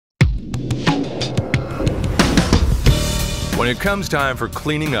When it comes time for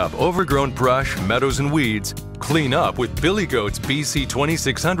cleaning up overgrown brush, meadows, and weeds, clean up with Billy Goat's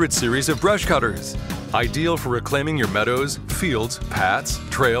BC2600 series of brush cutters. Ideal for reclaiming your meadows, fields, paths,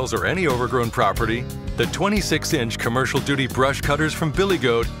 trails, or any overgrown property, the 26-inch commercial-duty brush cutters from Billy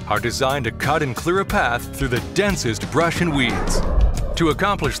Goat are designed to cut and clear a path through the densest brush and weeds. To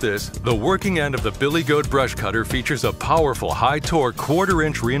accomplish this, the working end of the Billy Goat brush cutter features a powerful high-torque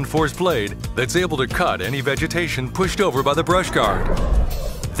quarter-inch reinforced blade that's able to cut any vegetation pushed over by the brush guard.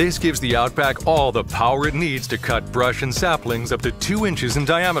 This gives the Outback all the power it needs to cut brush and saplings up to 2 inches in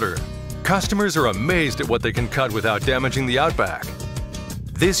diameter. Customers are amazed at what they can cut without damaging the Outback.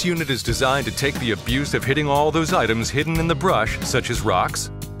 This unit is designed to take the abuse of hitting all those items hidden in the brush, such as rocks,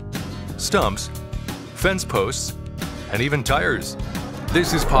 stumps, fence posts, and even tires.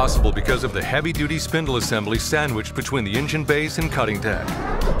 This is possible because of the heavy-duty spindle assembly sandwiched between the engine base and cutting deck.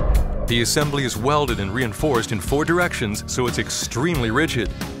 The assembly is welded and reinforced in 4 directions, so it's extremely rigid.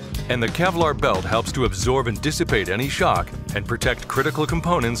 And the Kevlar belt helps to absorb and dissipate any shock and protect critical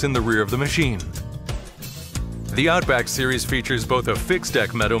components in the rear of the machine. The Outback series features both a fixed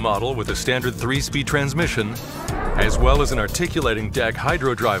deck meadow model with a standard 3-speed transmission, as well as an articulating deck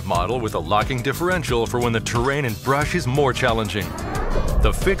hydro drive model with a locking differential for when the terrain and brush is more challenging.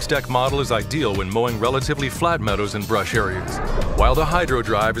 The fixed deck model is ideal when mowing relatively flat meadows and brush areas, while the hydro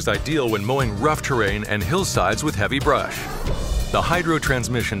drive is ideal when mowing rough terrain and hillsides with heavy brush. The hydro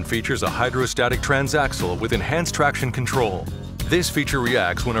transmission features a hydrostatic transaxle with enhanced traction control. This feature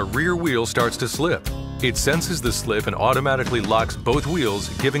reacts when a rear wheel starts to slip. It senses the slip and automatically locks both wheels,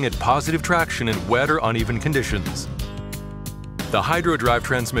 giving it positive traction in wet or uneven conditions. The hydro drive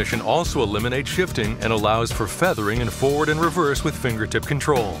transmission also eliminates shifting and allows for feathering in forward and reverse with fingertip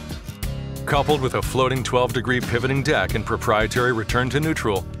control. Coupled with a floating 12-degree pivoting deck and proprietary return to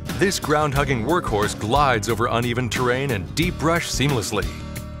neutral, this ground-hugging workhorse glides over uneven terrain and deep brush seamlessly.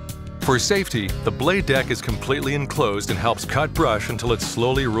 For safety, the blade deck is completely enclosed and helps cut brush until it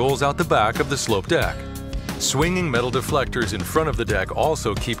slowly rolls out the back of the slope deck. Swinging metal deflectors in front of the deck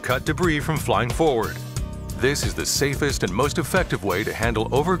also keep cut debris from flying forward. This is the safest and most effective way to handle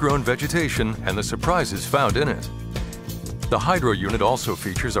overgrown vegetation and the surprises found in it. The hydro unit also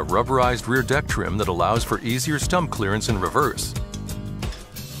features a rubberized rear deck trim that allows for easier stump clearance in reverse.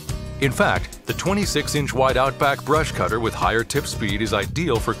 In fact, the 26-inch wide Outback brush cutter with higher tip speed is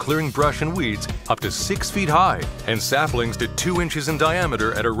ideal for clearing brush and weeds up to 6 feet high and saplings to 2 inches in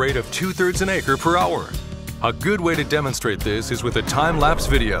diameter at a rate of 2/3 an acre per hour. A good way to demonstrate this is with a time-lapse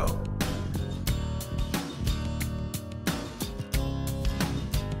video.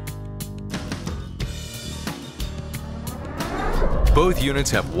 Both units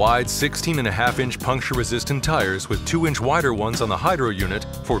have wide 16.5-inch puncture-resistant tires with 2-inch wider ones on the hydro unit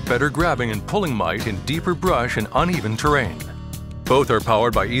for better grabbing and pulling might in deeper brush and uneven terrain. Both are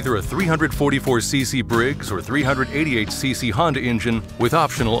powered by either a 344cc Briggs or 388cc Honda engine with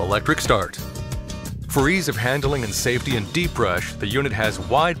optional electric start. For ease of handling and safety in deep brush, the unit has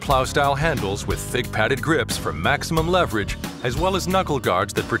wide plow-style handles with thick padded grips for maximum leverage, as well as knuckle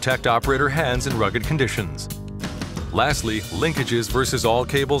guards that protect operator hands in rugged conditions. Lastly, linkages versus all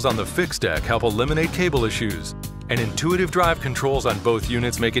cables on the fixed deck help eliminate cable issues, and intuitive drive controls on both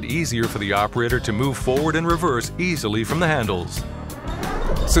units make it easier for the operator to move forward and reverse easily from the handles.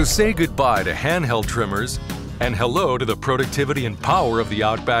 So say goodbye to handheld trimmers and hello to the productivity and power of the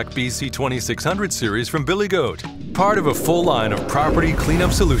Outback BC2600 series from Billy Goat, part of a full line of property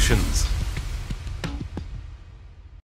cleanup solutions.